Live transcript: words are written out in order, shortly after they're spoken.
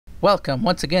Welcome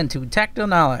once again to Tactical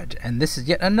Knowledge, and this is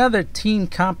yet another team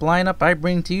comp lineup I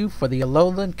bring to you for the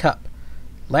Alola Cup.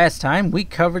 Last time we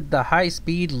covered the high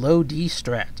speed low D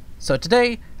strat, so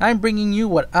today I'm bringing you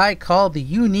what I call the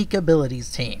unique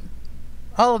abilities team.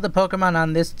 All of the Pokemon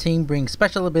on this team bring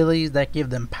special abilities that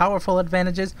give them powerful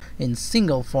advantages in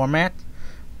single format,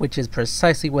 which is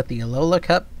precisely what the Alola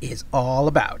Cup is all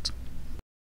about.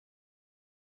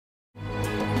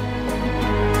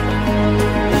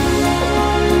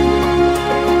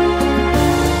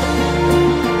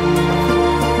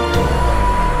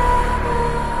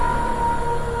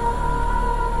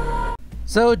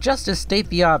 So just to state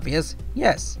the obvious,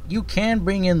 yes, you can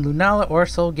bring in Lunala or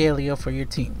Solgaleo for your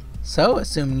team. So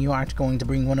assuming you aren't going to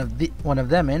bring one of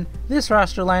them in, this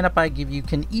roster lineup I give you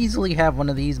can easily have one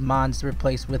of these mons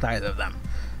replaced with either of them.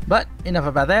 But enough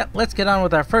about that, let's get on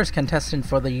with our first contestant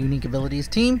for the unique abilities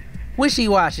team,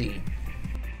 Wishiwashi.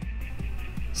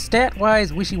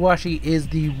 Stat-wise, Wishiwashi is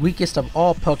the weakest of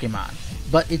all Pokemon,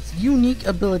 but its unique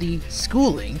ability,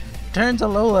 Schooling, turns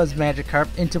Alola's Magikarp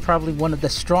into probably one of the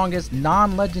strongest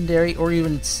non-legendary or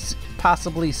even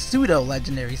possibly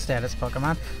pseudo-legendary status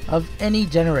Pokemon of any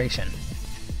generation.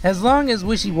 As long as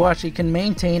Wishiwashi can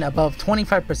maintain above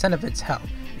 25% of its health,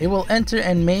 it will enter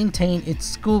and maintain its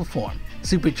school form,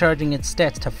 supercharging its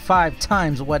stats to 5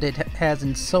 times what it has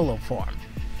in solo form.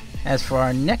 As for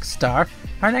our next star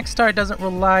doesn't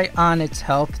rely on its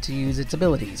health to use its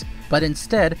abilities, but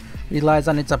instead relies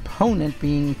on its opponent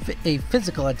being a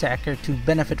physical attacker to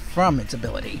benefit from its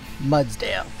ability,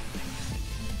 Mudsdale.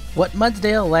 What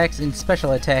Mudsdale lacks in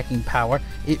special attacking power,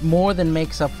 it more than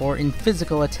makes up for in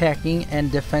physical attacking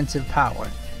and defensive power.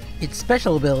 Its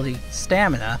special ability,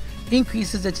 Stamina,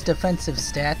 increases its defensive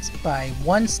stats by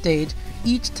 1 stage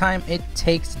each time it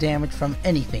takes damage from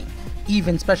anything,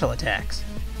 even special attacks.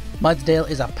 Mudsdale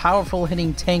is a powerful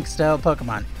hitting tank style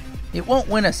Pokemon. It won't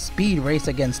win a speed race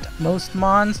against most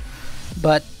Mons,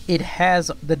 but it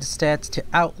has the stats to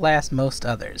outlast most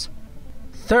others.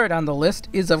 Third on the list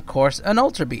is of course an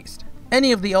Ultra Beast.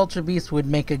 Any of the Ultra Beasts would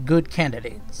make a good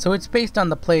candidate, so it's based on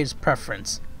the player's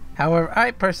preference. However,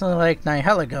 I personally like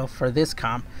Nihilego for this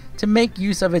comp to make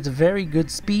use of its very good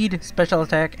speed, special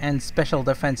attack, and special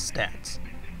defense stats.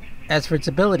 As for its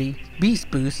ability,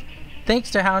 Beast Boost,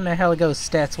 thanks to how Nihiligo's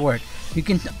stats work, you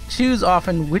can choose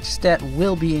often which stat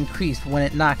will be increased when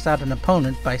it knocks out an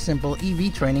opponent by simple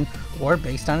EV training or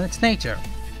based on its nature.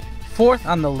 Fourth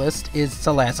on the list is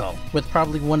Salazzle, with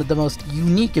probably one of the most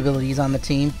unique abilities on the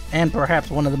team, and perhaps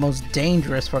one of the most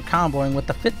dangerous for comboing with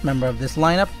the 5th member of this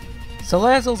lineup.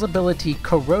 Salazzle's ability,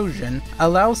 Corrosion,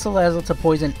 allows Salazzle to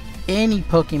poison any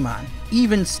Pokemon,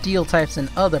 even Steel types and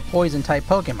other poison type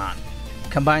Pokemon.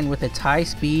 Combined with its high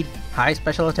speed, high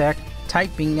special attack,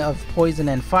 typing of poison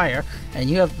and fire, and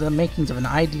you have the makings of an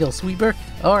ideal sweeper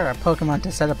or a Pokemon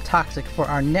to set up Toxic for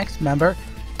our next member,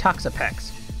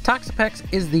 Toxapex. Toxapex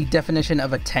is the definition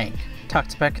of a tank.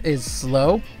 Toxapex is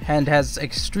slow and has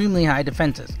extremely high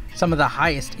defenses, some of the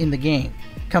highest in the game.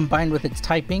 Combined with its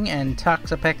typing, and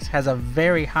Toxapex has a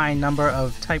very high number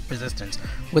of type resistance,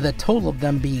 with a total of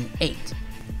them being 8.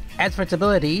 As for its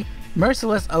ability,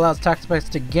 Merciless allows Toxapex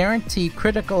to guarantee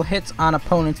critical hits on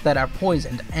opponents that are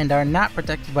poisoned and are not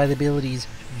protected by the abilities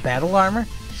Battle Armor,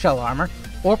 Shell Armor,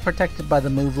 or protected by the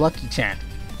move Lucky Chant.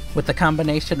 With the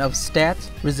combination of stats,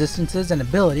 resistances, and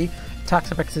ability,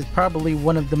 Toxapex is probably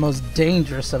one of the most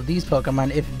dangerous of these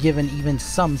Pokemon if given even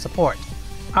some support.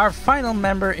 Our final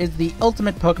member is the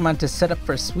ultimate Pokemon to set up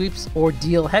for sweeps or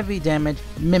deal heavy damage,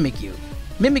 Mimikyu.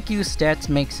 Mimikyu's stats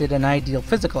makes it an ideal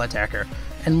physical attacker,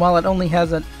 and while it only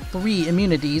has 3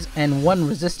 immunities and 1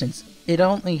 resistance, it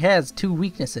only has 2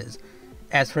 weaknesses.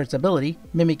 As for its ability,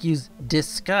 Mimikyu's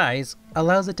Disguise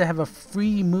allows it to have a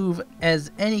free move, as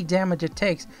any damage it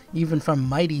takes, even from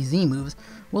mighty Z moves,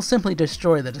 will simply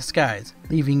destroy the disguise,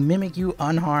 leaving Mimikyu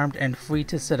unharmed and free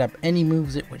to set up any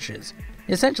moves it wishes.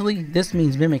 Essentially, this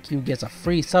means Mimikyu gets a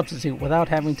free substitute without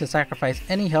having to sacrifice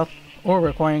any health or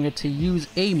requiring it to use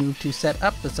a move to set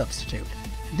up the substitute.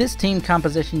 This team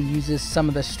composition uses some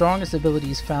of the strongest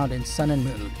abilities found in Sun and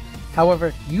Moon.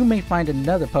 However, you may find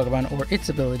another Pokemon or its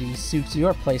ability suits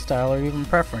your playstyle or even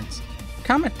preference.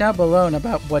 Comment down below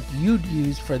about what you'd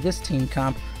use for this team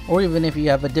comp, or even if you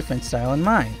have a different style in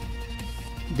mind.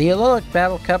 The Alola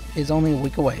Battle Cup is only a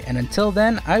week away, and until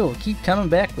then, I will keep coming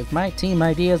back with my team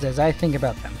ideas as I think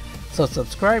about them. So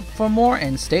subscribe for more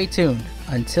and stay tuned.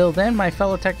 Until then, my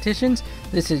fellow tacticians,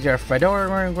 this is your Fedora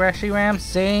wearing Grashy Ram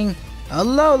saying,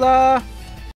 Alola!